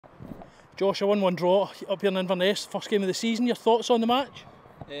Josh, a 1-1 draw up here in Inverness, first game of the season. Your thoughts on the match?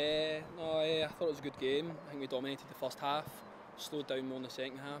 I thought it was a good game. I think we dominated the first half, slowed down more in the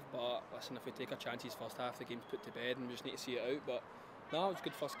second half, but listen, if we take our chances first half, the game's put to bed and we just need to see it out. But no, it was a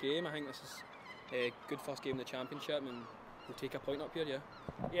good first game. I think this is a good first game in the Championship and we'll take a point up here, yeah.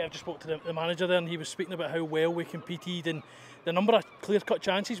 Yeah, I've just spoke to the manager there and he was speaking about how well we competed and the number of clear-cut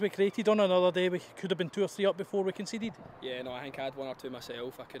chances we created on another day. We could have been 2 or 3 up before we conceded. Yeah, no, I think I had 1 or 2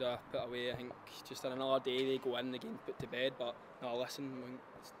 myself. I could have put away. I think just on another day they go in, the game put to bed. But no, listen,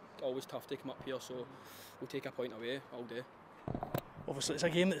 it's always tough to come up here, so we'll take a point away all day. Obviously, it's a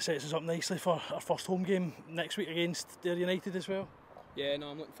game that sets us up nicely for our first home game next week against Dare United as well. Yeah, no,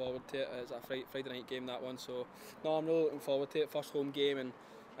 I'm looking forward to it. It's a Friday night game, that one, so no, I'm really looking forward to it. First home game, and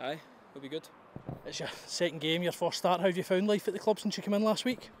it'll be good. It's your second game, your first start. How have you found life at the club since you came in last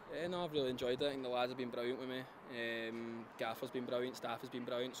week? Yeah, no, I've really enjoyed it. I think the lads have been brilliant with me. Gaffer's been brilliant, staff has been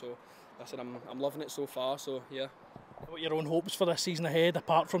brilliant. So, listen, I'm loving it so far. So, yeah. What are your own hopes for this season ahead,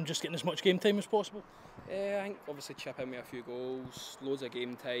 apart from just getting as much game time as possible? I think obviously chip in with a few goals, loads of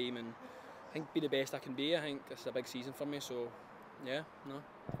game time, and I think be the best I can be. I think this is a big season for me. So, yeah, no.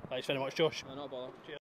 Thanks very much, Josh. No, not a bother. Cheers.